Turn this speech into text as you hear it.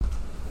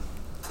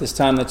This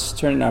time, let's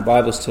turn in our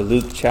Bibles to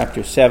Luke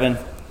chapter 7.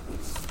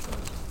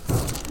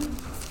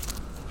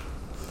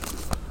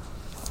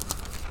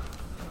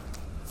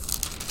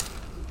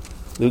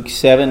 Luke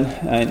 7.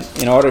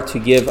 In order to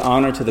give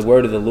honor to the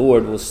word of the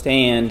Lord, we'll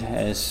stand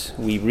as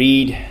we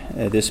read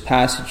this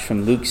passage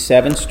from Luke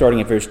 7, starting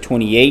at verse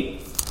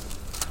 28.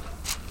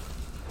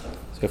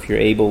 So if you're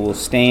able, we'll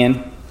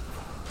stand.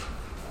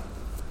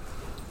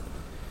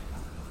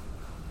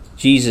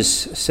 Jesus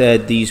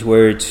said these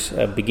words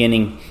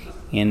beginning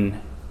in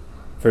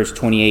verse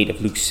 28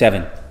 of Luke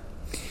 7.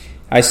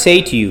 I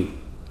say to you,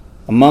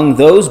 among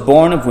those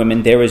born of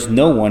women there is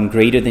no one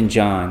greater than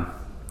John,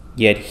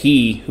 yet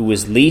he who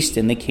is least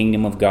in the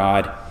kingdom of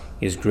God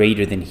is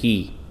greater than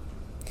he.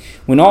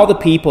 When all the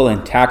people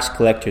and tax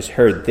collectors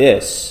heard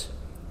this,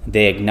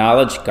 they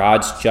acknowledged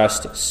God's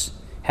justice,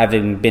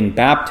 having been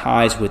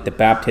baptized with the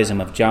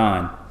baptism of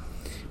John.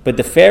 But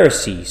the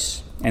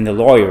Pharisees and the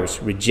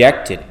lawyers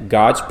rejected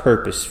God's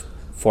purpose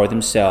for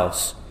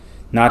themselves,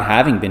 not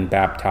having been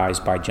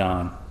baptized by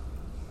John.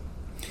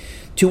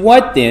 To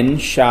what then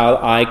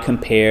shall I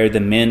compare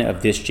the men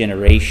of this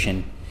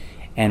generation,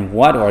 and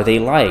what are they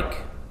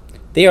like?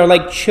 They are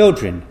like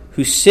children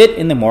who sit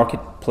in the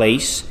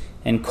marketplace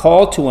and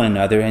call to one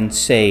another and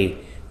say,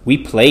 We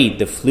played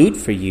the flute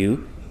for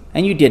you,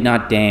 and you did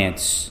not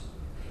dance.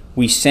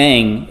 We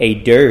sang a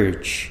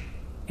dirge,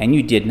 and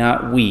you did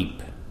not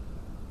weep.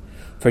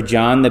 For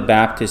John the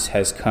Baptist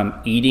has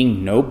come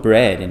eating no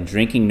bread and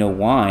drinking no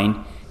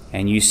wine,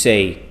 and you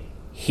say,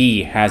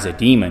 He has a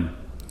demon.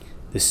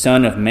 The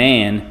Son of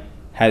Man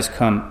has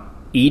come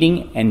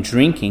eating and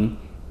drinking,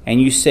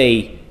 and you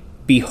say,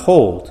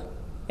 Behold,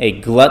 a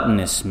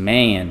gluttonous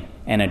man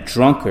and a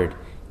drunkard,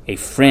 a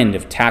friend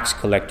of tax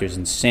collectors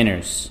and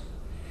sinners.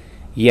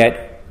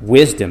 Yet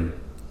wisdom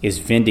is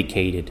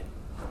vindicated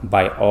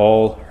by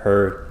all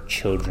her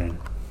children.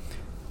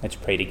 Let's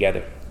pray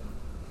together.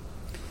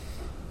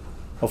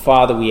 Oh,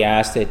 Father, we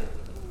ask that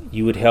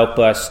you would help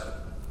us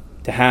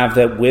to have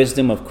that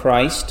wisdom of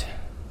Christ,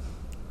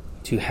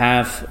 to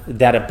have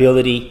that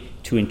ability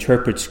to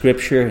interpret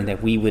Scripture, and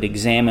that we would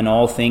examine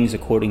all things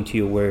according to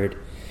your word.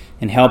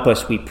 And help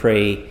us, we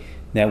pray,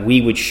 that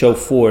we would show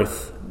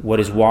forth what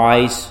is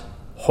wise,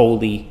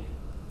 holy,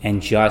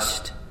 and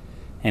just.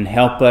 And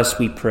help us,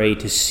 we pray,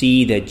 to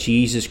see that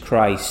Jesus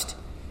Christ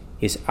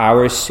is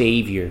our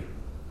Savior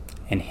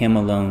and Him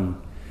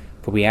alone.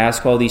 For we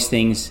ask all these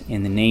things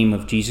in the name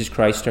of Jesus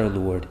Christ our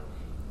Lord.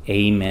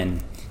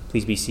 Amen.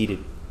 Please be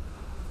seated.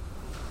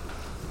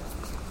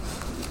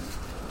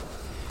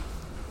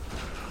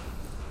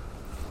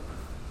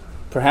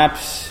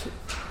 Perhaps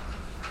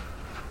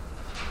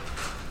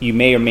you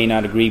may or may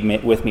not agree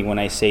with me when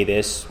I say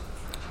this.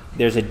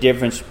 There's a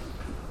difference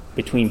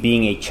between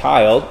being a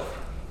child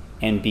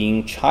and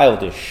being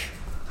childish.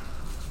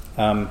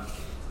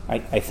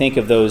 I think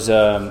of those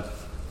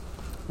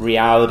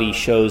reality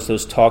shows,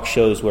 those talk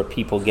shows where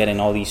people get in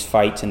all these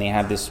fights and they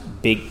have this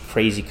big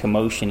crazy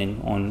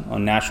commotion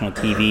on national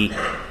TV.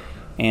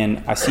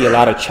 And I see a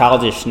lot of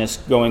childishness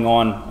going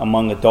on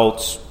among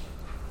adults.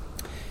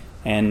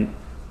 And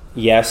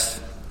yes,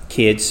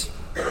 kids,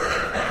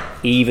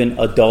 even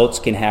adults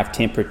can have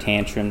temper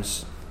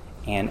tantrums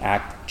and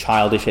act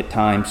childish at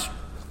times.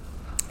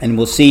 And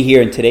we'll see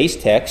here in today's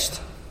text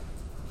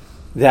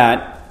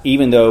that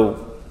even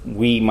though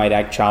we might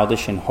act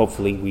childish, and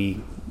hopefully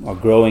we are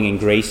growing in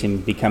grace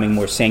and becoming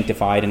more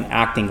sanctified and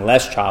acting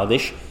less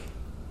childish,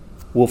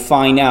 we'll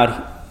find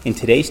out in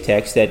today's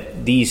text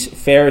that these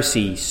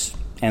Pharisees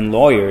and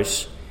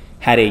lawyers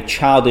had a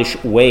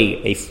childish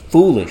way, a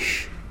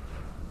foolish,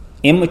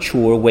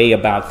 immature way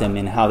about them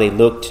in how they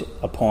looked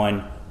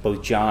upon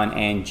both John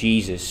and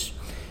Jesus.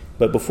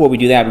 But before we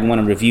do that, we want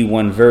to review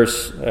one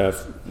verse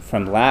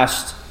from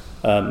last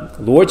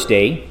Lord's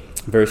Day,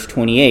 verse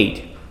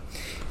 28.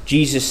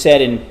 Jesus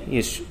said in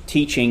his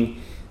teaching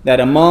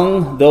that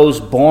among those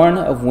born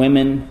of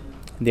women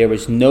there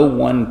is no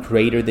one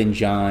greater than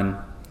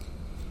John,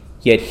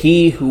 yet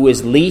he who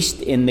is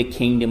least in the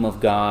kingdom of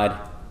God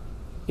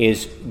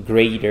is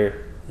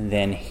greater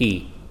than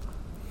he.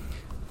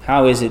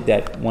 How is it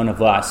that one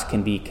of us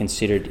can be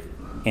considered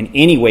in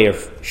any way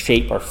or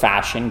shape or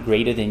fashion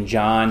greater than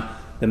John,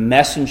 the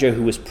messenger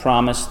who was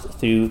promised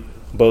through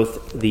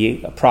both the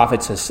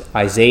prophets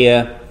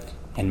Isaiah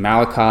and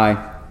Malachi?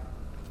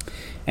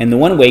 And the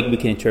one way we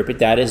can interpret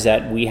that is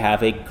that we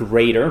have a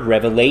greater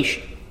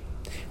revelation.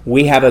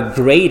 We have a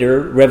greater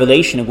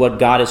revelation of what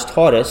God has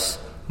taught us,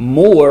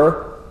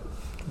 more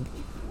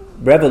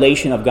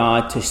revelation of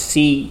God to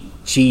see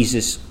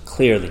Jesus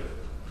clearly.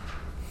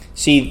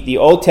 See, the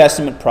Old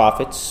Testament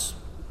prophets,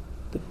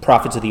 the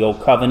prophets of the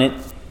Old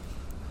Covenant,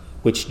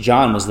 which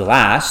John was the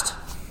last,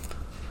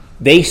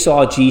 they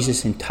saw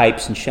Jesus in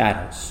types and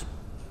shadows.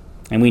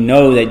 And we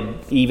know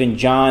that even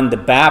John the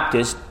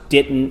Baptist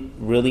didn't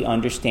really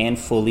understand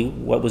fully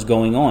what was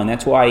going on.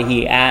 That's why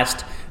he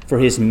asked for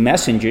his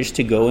messengers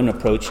to go and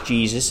approach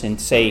Jesus and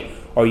say,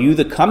 Are you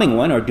the coming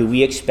one, or do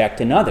we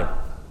expect another?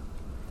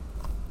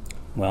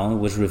 Well, it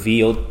was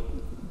revealed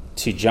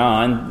to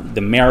John,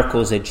 the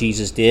miracles that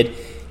Jesus did,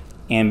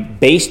 And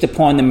based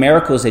upon the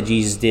miracles that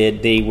Jesus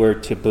did,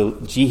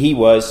 he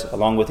was,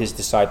 along with his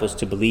disciples,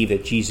 to believe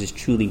that Jesus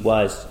truly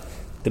was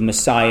the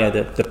Messiah,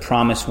 the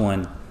promised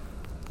one,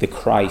 the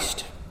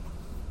Christ.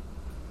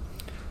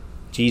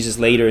 Jesus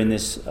later in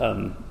this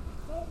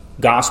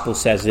gospel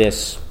says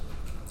this: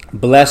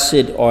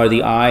 "Blessed are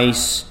the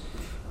eyes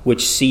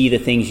which see the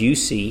things you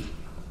see.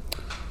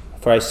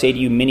 For I say to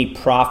you, many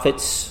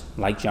prophets,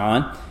 like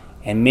John,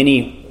 and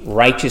many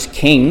righteous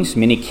kings,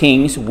 many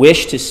kings,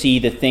 wish to see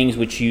the things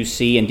which you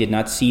see and did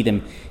not see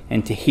them,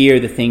 and to hear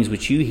the things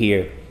which you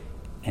hear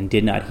and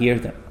did not hear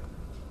them."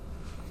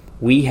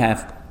 We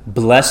have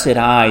blessed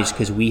eyes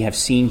because we have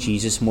seen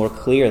Jesus more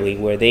clearly,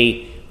 where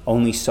they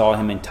only saw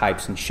him in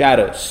types and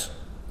shadows.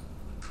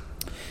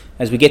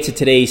 As we get to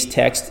today's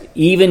text,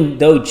 even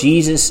though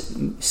Jesus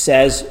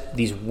says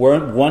these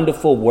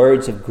wonderful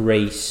words of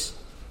grace,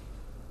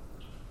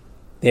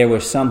 there were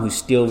some who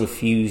still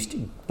refused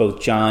both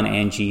John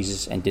and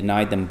Jesus and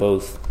denied them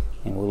both.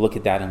 And we'll look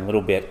at that in a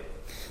little bit.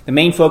 The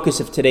main focus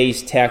of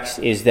today's text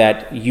is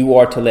that you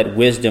are to let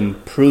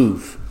wisdom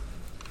prove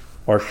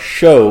or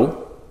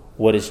show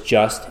what is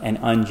just and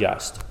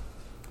unjust.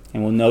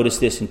 And we'll notice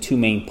this in two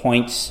main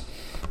points: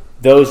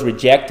 those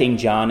rejecting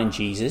John and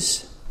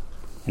Jesus,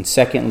 and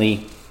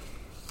secondly,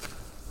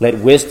 let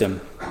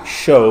wisdom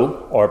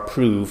show or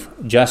prove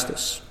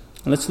justice.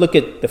 And let's look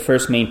at the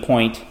first main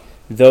point: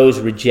 those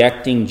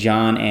rejecting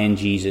John and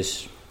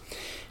Jesus.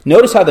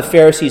 Notice how the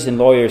Pharisees and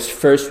lawyers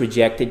first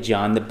rejected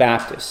John the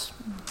Baptist.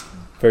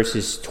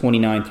 Verses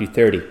 29 through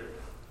 30.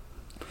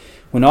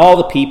 "When all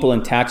the people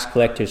and tax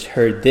collectors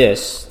heard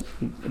this,"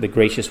 the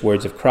gracious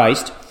words of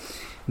Christ,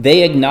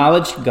 "they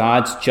acknowledged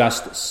God's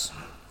justice,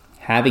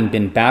 having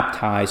been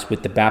baptized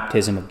with the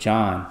baptism of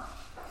John.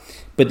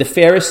 But the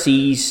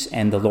Pharisees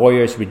and the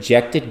lawyers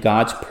rejected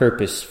God's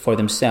purpose for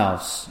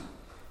themselves,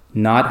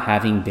 not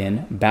having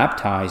been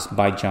baptized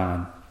by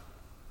John."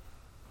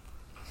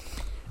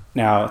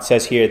 Now, it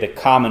says here the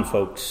common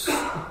folks,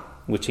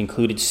 which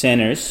included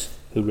sinners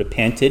who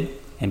repented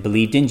and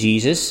believed in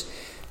Jesus.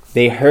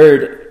 They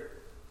heard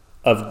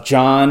of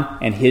John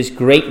and his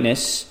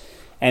greatness,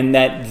 and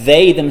that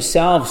they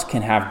themselves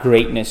can have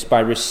greatness by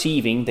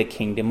receiving the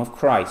kingdom of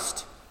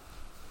Christ.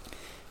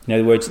 In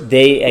other words,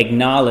 they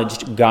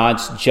acknowledged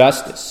God's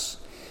justice.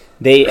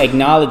 They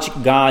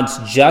acknowledged God's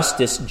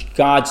justice,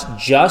 God's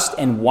just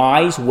and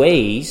wise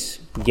ways,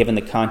 given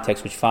the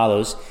context which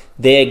follows.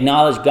 They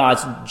acknowledged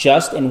God's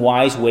just and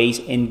wise ways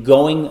in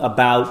going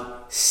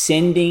about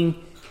sending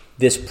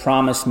this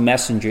promised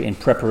messenger in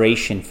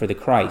preparation for the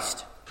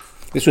Christ.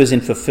 This was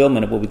in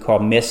fulfillment of what we call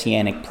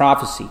messianic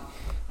prophecy.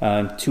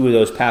 Two of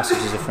those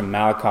passages are from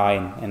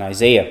Malachi and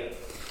Isaiah.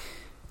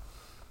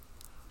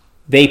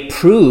 They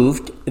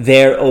proved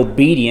their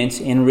obedience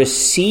in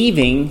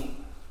receiving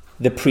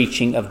the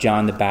preaching of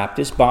John the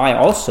Baptist by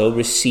also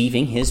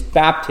receiving his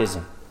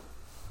baptism.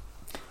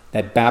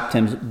 That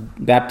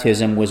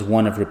baptism was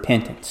one of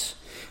repentance.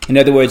 In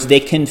other words, they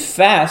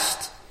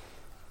confessed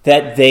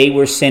that they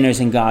were sinners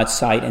in God's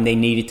sight and they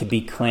needed to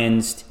be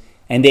cleansed.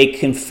 And they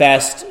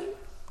confessed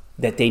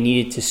that they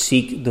needed to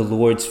seek the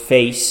Lord's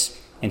face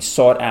and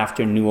sought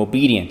after new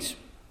obedience.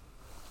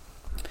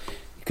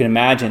 You can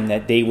imagine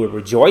that they were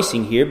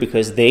rejoicing here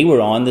because they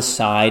were on the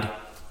side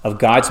of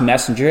God's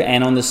messenger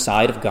and on the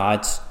side of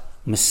God's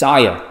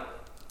Messiah.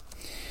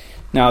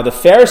 Now, the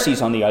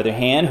Pharisees, on the other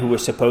hand, who were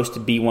supposed to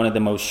be one of the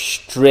most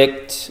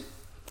strict,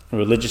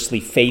 religiously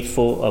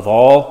faithful of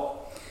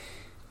all,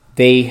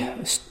 they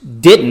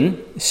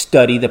didn't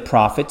study the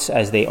prophets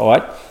as they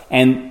ought,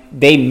 and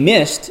they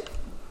missed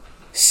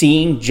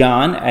seeing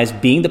John as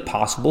being the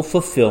possible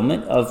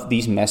fulfillment of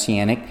these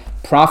messianic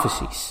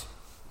prophecies.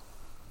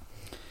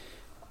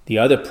 The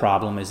other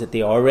problem is that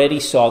they already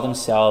saw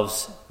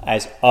themselves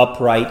as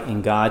upright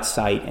in God's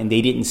sight, and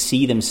they didn't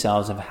see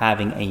themselves as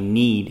having a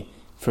need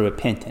for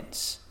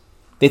repentance.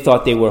 They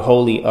thought they were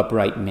holy,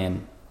 upright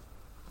men.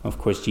 Of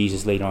course,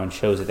 Jesus later on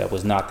shows that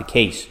was not the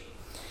case.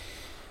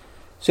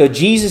 So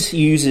Jesus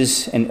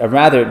uses a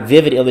rather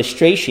vivid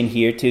illustration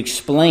here to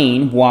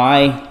explain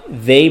why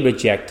they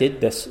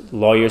rejected, the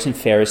lawyers and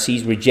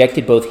Pharisees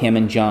rejected both him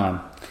and John.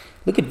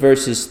 Look at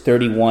verses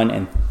 31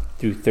 and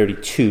through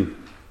 32.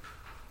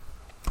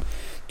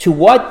 "To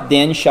what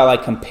then shall I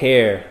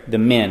compare the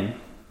men,"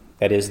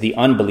 that is, the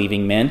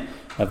unbelieving men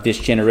of this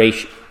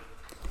generation,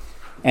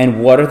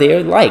 "and what are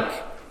they like?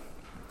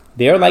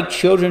 They are like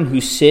children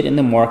who sit in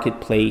the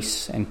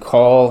marketplace and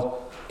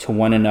call to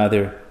one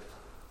another,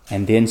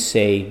 and then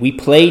say, 'We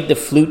played the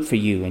flute for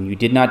you, and you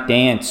did not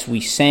dance. We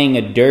sang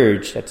a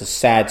dirge,'" that's a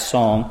sad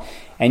song,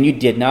 "and you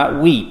did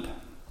not weep."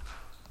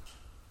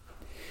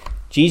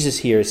 Jesus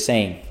here is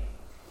saying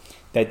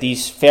that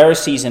these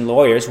Pharisees and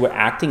lawyers were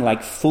acting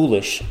like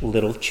foolish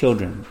little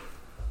children.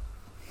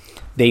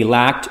 They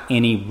lacked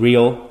any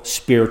real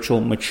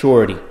spiritual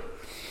maturity.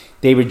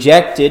 They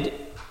rejected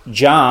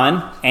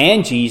John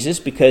and Jesus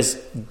because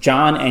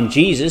John and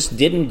Jesus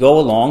didn't go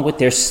along with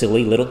their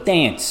silly little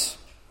dance.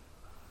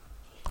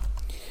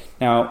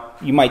 Now,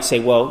 you might say,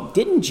 well,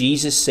 didn't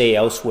Jesus say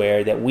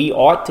elsewhere that we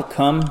ought to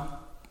come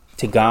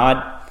to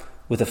God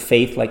with a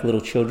faith like little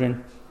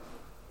children?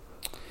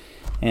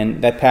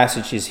 And that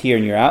passage is here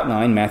in your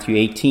outline, Matthew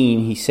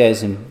 18. He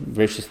says in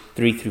verses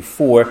 3 through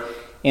 4,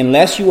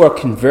 "Unless you are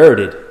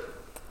converted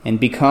and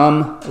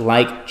become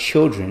like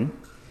children,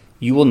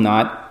 you will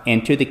not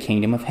enter the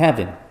kingdom of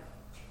heaven.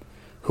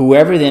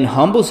 Whoever then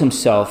humbles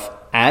himself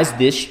as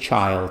this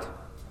child,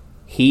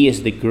 he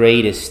is the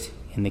greatest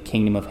in the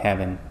kingdom of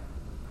heaven."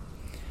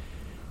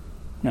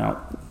 Now,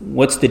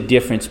 what's the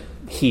difference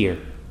here?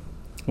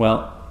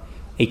 Well,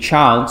 a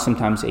child,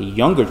 sometimes a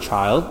younger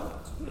child,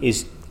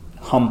 is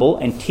humble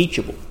and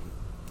teachable,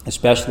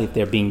 especially if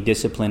they're being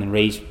disciplined and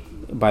raised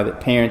by the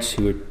parents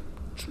who are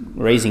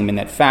raising them in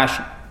that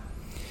fashion.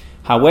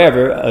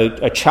 However,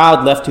 a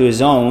child left to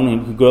his own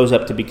and who grows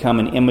up to become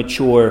an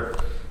immature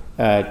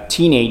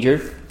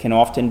teenager can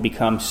often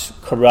become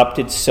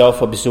corrupted,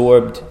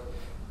 self-absorbed,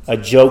 a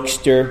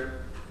jokester,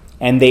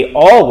 and they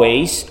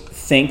always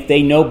think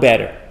they know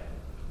better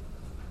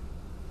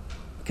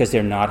because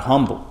they're not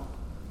humble.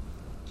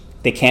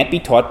 They can't be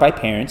taught by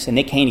parents, and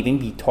they can't even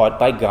be taught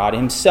by God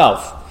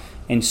himself.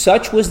 And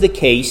such was the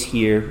case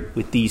here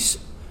with these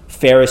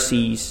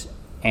Pharisees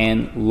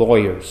and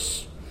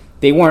lawyers.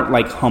 They weren't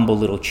like humble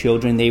little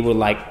children. They were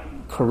like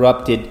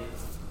corrupted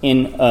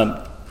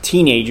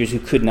teenagers who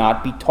could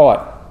not be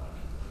taught.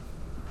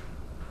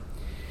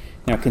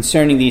 Now,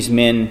 concerning these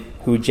men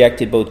who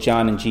rejected both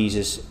John and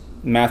Jesus,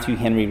 Matthew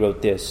Henry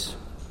wrote this: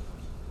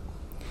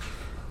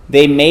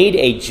 "They made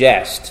a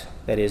jest,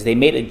 that is, they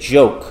made a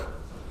joke,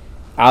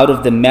 out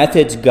of the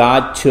methods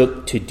God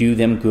took to do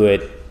them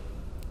good.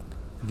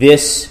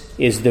 This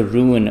is the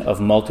ruin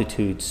of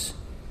multitudes.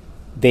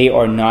 They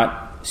are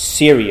not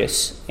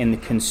serious in the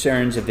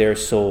concerns of their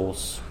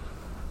souls."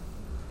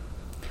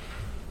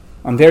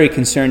 I'm very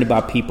concerned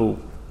about people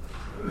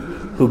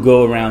who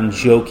go around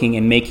joking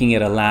and making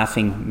it a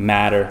laughing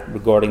matter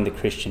regarding the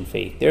Christian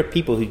faith. There are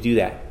people who do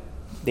that.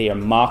 They are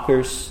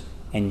mockers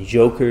and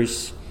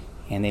jokers,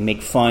 and they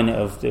make fun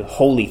of the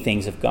holy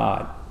things of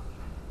God.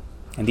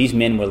 And these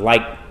men were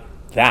like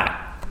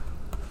that.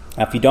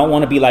 Now, if you don't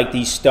want to be like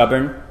these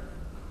stubborn,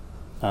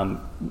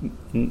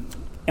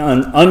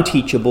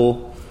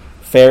 unteachable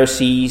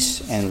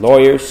Pharisees and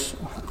lawyers,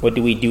 what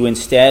do we do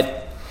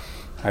instead?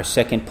 Our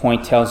second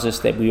point tells us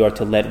that we are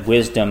to let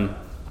wisdom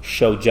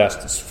show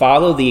justice.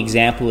 Follow the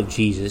example of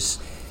Jesus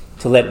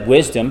to let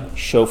wisdom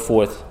show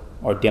forth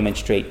or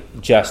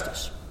demonstrate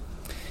justice.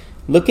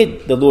 Look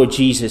at the Lord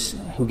Jesus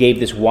who gave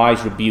this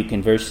wise rebuke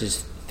in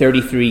verses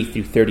 33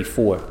 through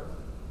 34.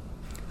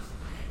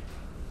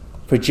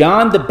 "For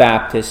John the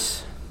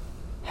Baptist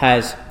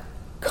has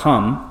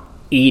come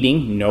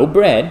eating no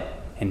bread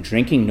and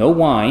drinking no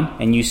wine,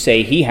 and you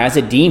say he has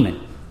a demon.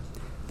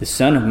 The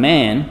Son of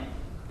Man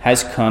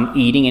has come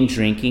eating and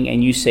drinking,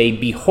 and you say,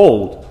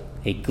 behold,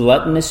 a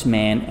gluttonous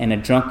man and a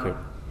drunkard,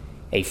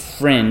 a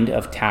friend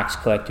of tax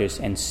collectors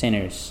and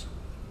sinners.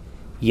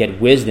 Yet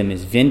wisdom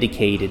is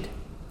vindicated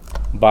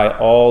by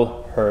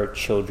all her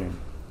children."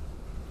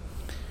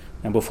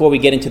 Now, before we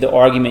get into the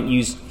argument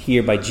used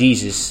here by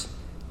Jesus,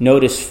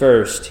 notice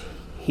first,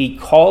 he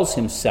calls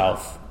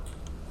himself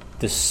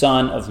the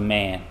Son of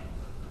Man,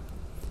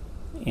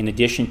 in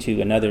addition to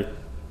another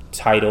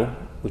title,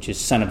 which is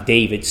Son of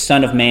David.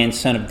 Son of Man,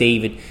 Son of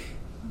David.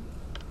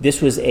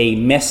 This was a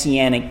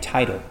messianic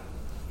title.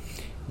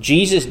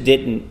 Jesus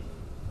didn't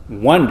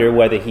wonder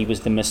whether he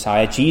was the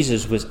Messiah.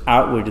 Jesus was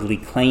outwardly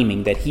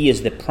claiming that he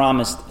is the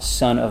promised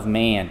Son of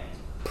Man,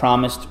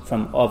 promised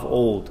from of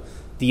old,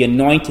 the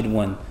anointed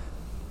one,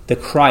 the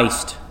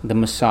Christ, the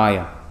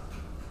Messiah.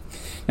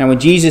 Now, when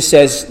Jesus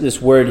says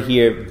this word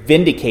here,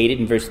 vindicated,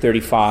 in verse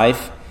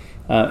 35,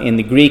 in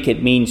the Greek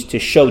it means to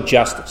show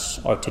justice,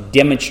 or to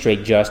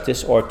demonstrate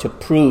justice, or to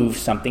prove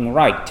something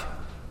right.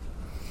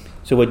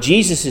 So what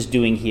Jesus is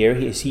doing here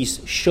is he's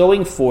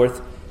showing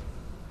forth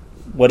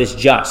what is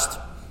just.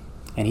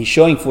 And he's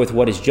showing forth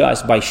what is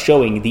just by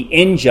showing the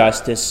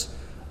injustice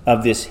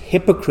of this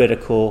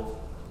hypocritical,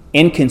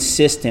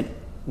 inconsistent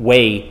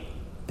way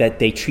that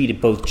they treated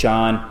both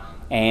John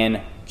and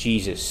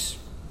Jesus.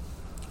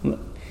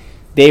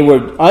 They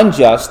were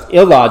unjust,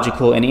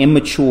 illogical, and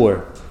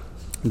immature,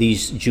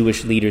 these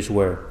Jewish leaders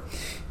were.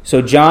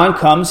 So John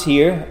comes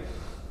here.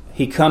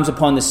 He comes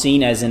upon the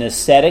scene as an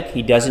ascetic.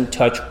 He doesn't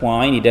touch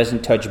wine. He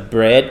doesn't touch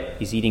bread.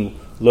 He's eating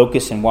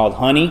locusts and wild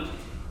honey.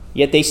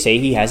 Yet they say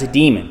he has a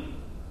demon.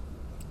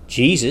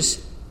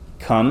 Jesus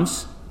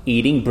comes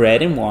eating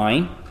bread and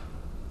wine,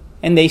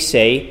 and they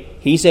say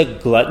he's a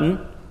glutton,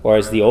 or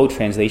as the old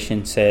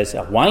translation says,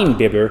 a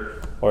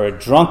wine-bibber or a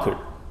drunkard.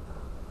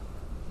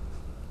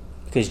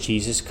 Because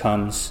Jesus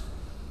comes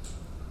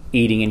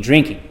eating and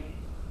drinking.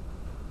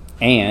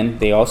 And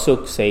they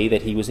also say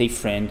that he was a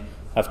friend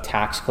of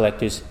tax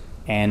collectors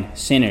and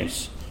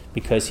sinners,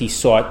 because he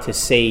sought to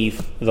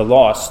save the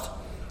lost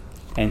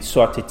and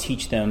sought to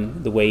teach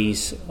them the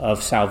ways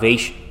of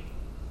salvation.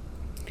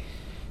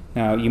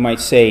 Now, you might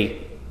say,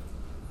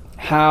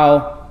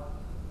 how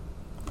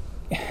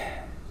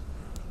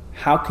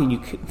can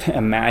you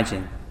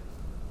imagine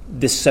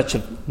this such a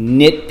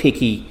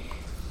nitpicky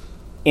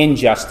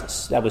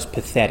injustice? That was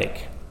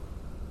pathetic.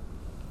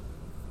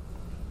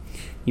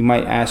 You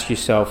might ask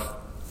yourself,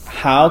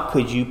 how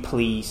could you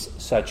please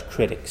such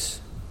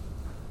critics?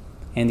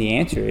 And the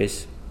answer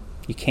is,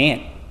 you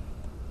can't.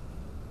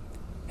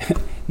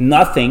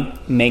 Nothing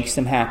makes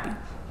them happy.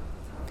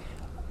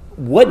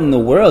 What in the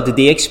world did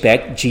they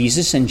expect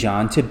Jesus and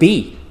John to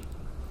be?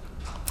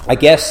 I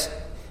guess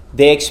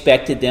they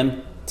expected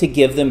them to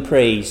give them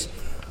praise.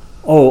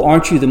 Oh,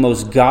 aren't you the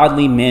most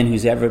godly men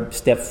who's ever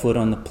stepped foot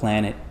on the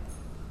planet?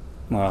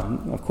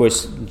 Well, of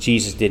course,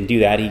 Jesus didn't do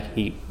that.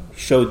 He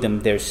showed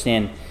them their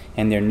sin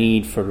and their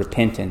need for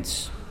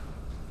repentance.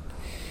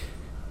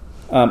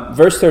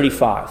 Verse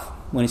 35,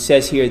 when it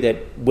says here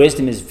that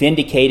wisdom is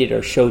vindicated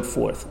or showed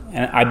forth.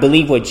 And I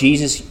believe what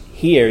Jesus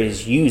here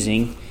is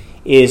using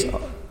is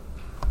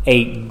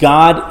a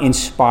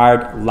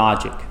God-inspired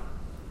logic.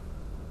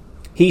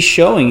 He's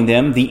showing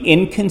them the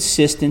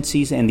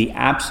inconsistencies and the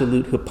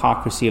absolute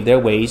hypocrisy of their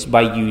ways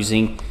by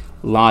using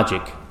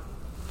logic.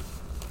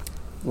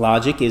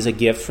 Logic is a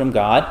gift from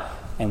God,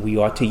 and we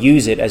ought to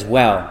use it as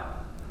well,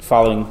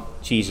 following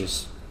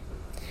Jesus.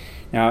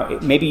 Now,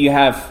 maybe you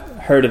have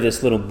heard of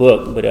this little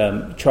book,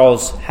 but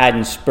Charles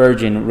Haddon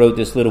Spurgeon wrote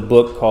this little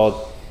book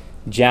called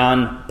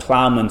John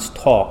Plowman's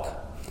Talk,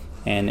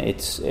 and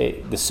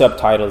the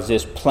subtitle is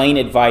this: Plain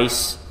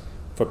Advice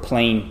for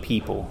Plain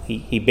People.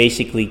 He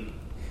basically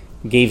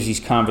gives these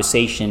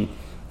conversation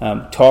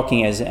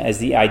talking as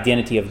the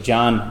identity of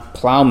John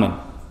Plowman.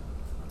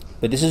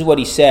 But this is what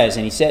he says,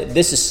 and he said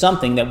this is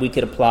something that we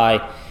could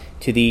apply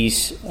to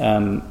these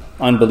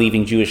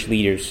unbelieving Jewish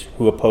leaders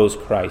who oppose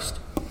Christ.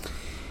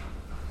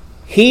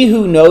 He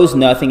who knows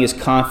nothing is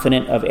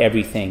confident of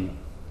everything.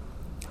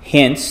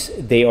 Hence,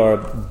 they are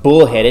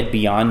bullheaded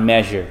beyond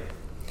measure.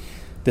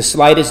 The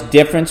slightest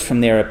difference from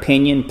their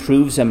opinion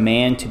proves a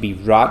man to be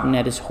rotten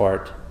at his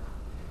heart.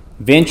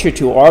 Venture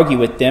to argue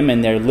with them,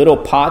 and their little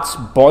pots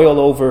boil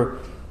over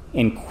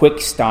in quick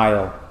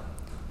style.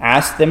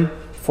 Ask them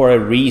for a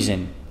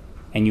reason,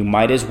 and you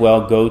might as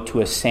well go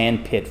to a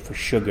sand pit for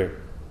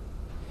sugar.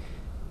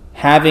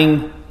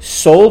 Having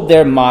sold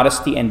their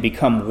modesty and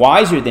become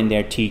wiser than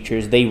their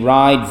teachers, they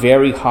ride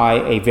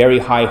a very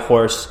high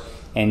horse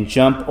and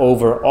jump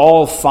over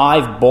all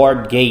 5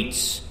 barred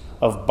gates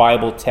of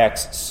Bible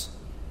texts,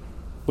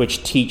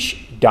 which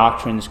teach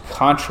doctrines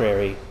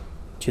contrary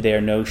to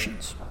their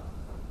notions.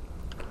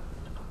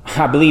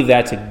 I believe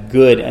that's a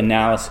good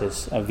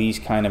analysis of these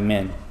kind of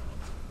men.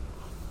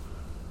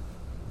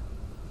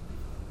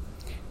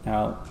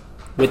 Now,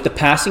 with the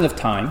passing of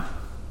time,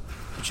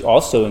 which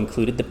also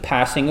included the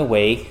passing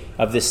away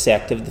of the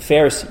sect of the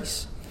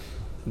Pharisees,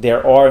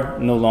 there are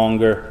no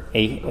longer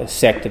a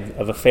sect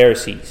of the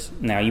Pharisees.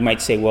 Now, you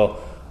might say,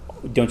 well,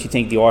 don't you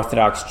think the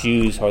Orthodox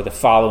Jews are the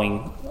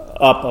following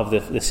up of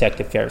the sect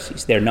of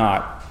Pharisees? They're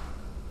not.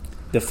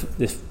 The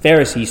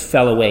Pharisees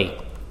fell away.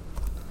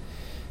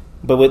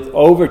 But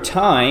over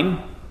time,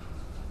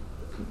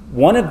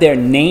 one of their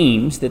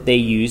names that they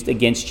used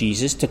against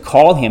Jesus to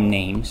call him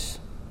names,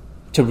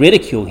 to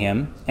ridicule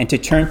him, and to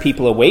turn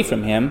people away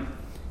from him,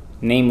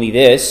 namely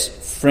this,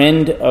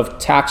 friend of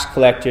tax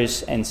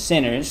collectors and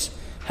sinners,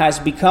 has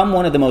become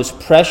one of the most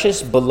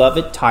precious,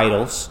 beloved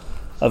titles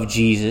of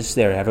Jesus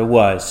there ever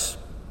was.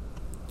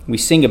 We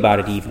sing about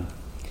it even.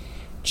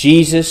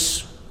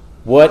 Jesus,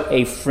 what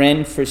a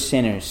friend for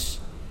sinners.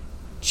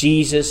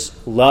 Jesus,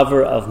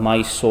 lover of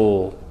my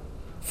soul.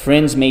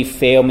 Friends may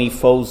fail me,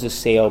 foes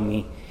assail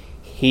me.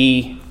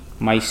 He,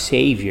 my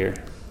Savior,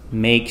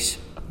 makes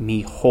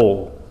me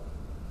whole.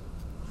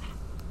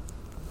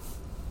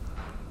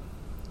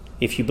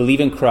 If you believe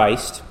in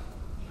Christ,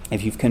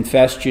 if you've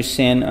confessed your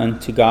sin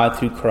unto God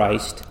through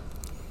Christ,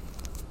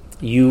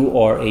 you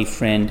are a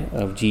friend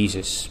of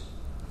Jesus.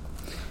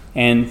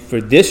 And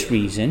for this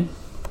reason,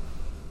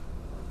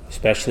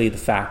 especially the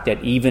fact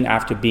that even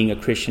after being a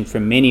Christian for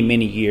many,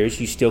 many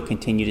years, you still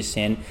continue to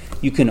sin,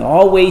 you can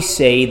always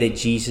say that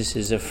Jesus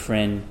is a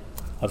friend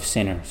of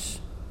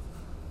sinners.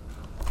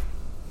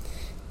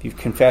 If you've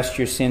confessed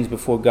your sins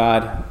before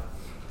God,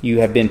 you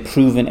have been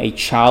proven a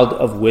child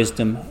of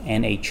wisdom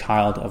and a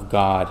child of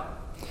God.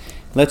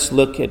 Let's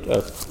look at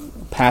a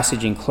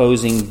passage in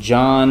closing,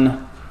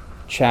 John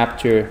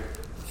chapter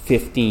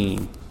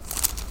 15,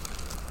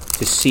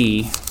 to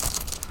see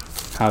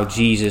how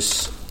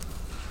Jesus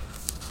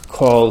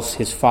calls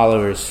his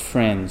followers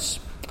friends.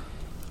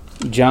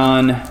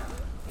 John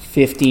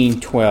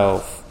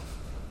 15:12.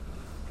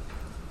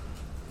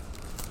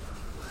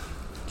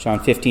 John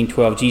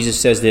 15:12, Jesus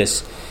says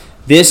this: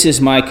 "This is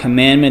my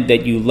commandment,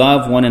 that you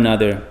love one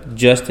another,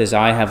 just as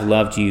I have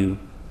loved you.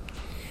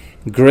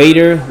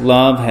 Greater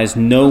love has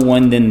no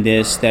one than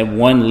this, that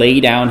one lay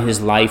down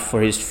his life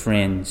for his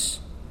friends.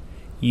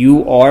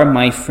 You are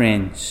my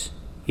friends,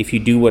 if you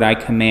do what I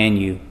command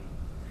you.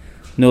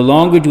 No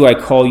longer do I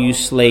call you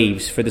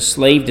slaves, for the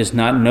slave does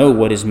not know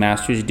what his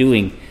master is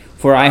doing,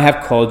 for I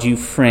have called you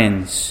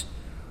friends.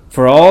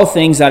 For all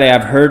things that I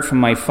have heard from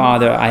my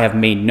Father I have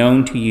made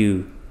known to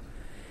you.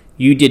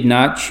 You did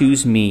not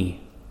choose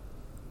me,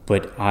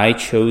 but I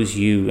chose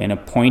you and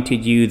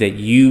appointed you that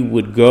you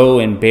would go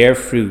and bear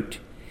fruit,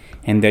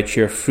 and that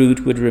your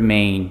fruit would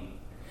remain,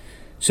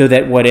 so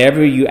that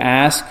whatever you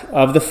ask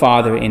of the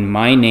Father in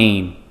my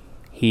name,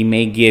 he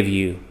may give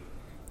you.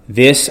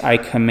 This I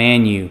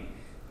command you,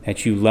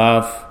 that you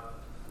love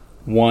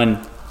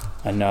one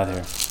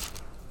another.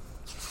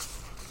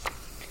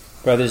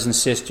 Brothers and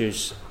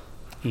sisters,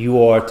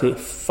 you are to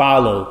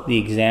follow the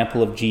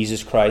example of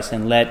Jesus Christ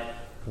and let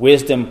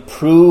wisdom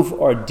prove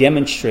or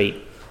demonstrate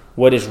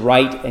what is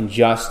right and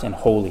just and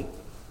holy.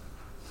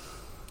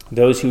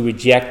 Those who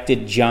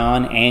rejected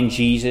John and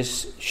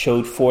Jesus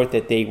showed forth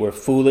that they were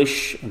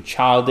foolish and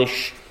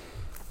childish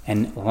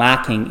and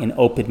lacking in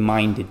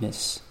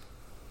open-mindedness.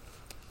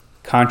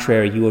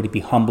 Contrary, you are to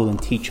be humble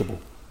and teachable.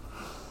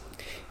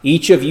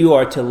 Each of you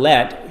are to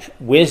let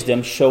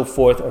wisdom show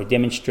forth or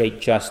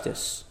demonstrate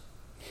justice.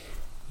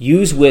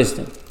 Use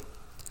wisdom.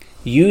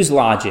 Use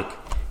logic.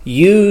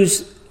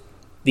 Use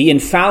the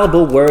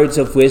infallible words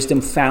of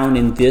wisdom found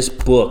in this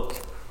book.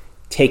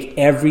 Take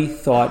every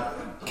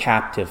thought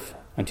captive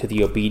unto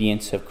the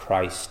obedience of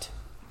Christ.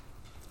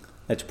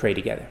 Let's pray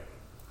together.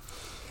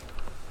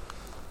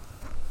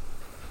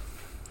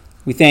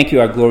 We thank you,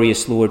 our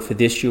glorious Lord, for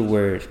this your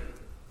word.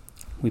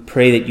 We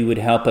pray that you would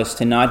help us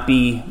to not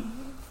be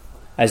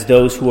as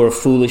those who are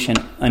foolish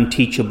and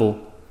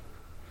unteachable,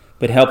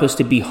 but help us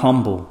to be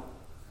humble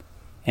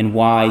and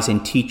wise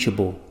and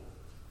teachable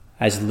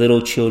as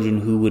little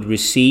children who would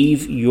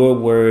receive your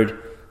word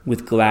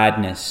with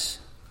gladness.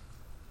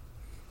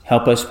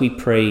 Help us, we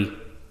pray,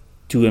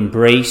 to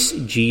embrace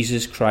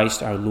Jesus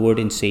Christ, our Lord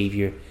and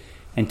Savior,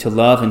 and to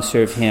love and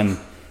serve him.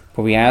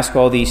 For we ask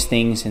all these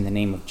things in the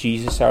name of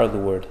Jesus our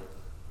Lord.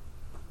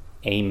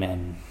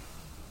 Amen.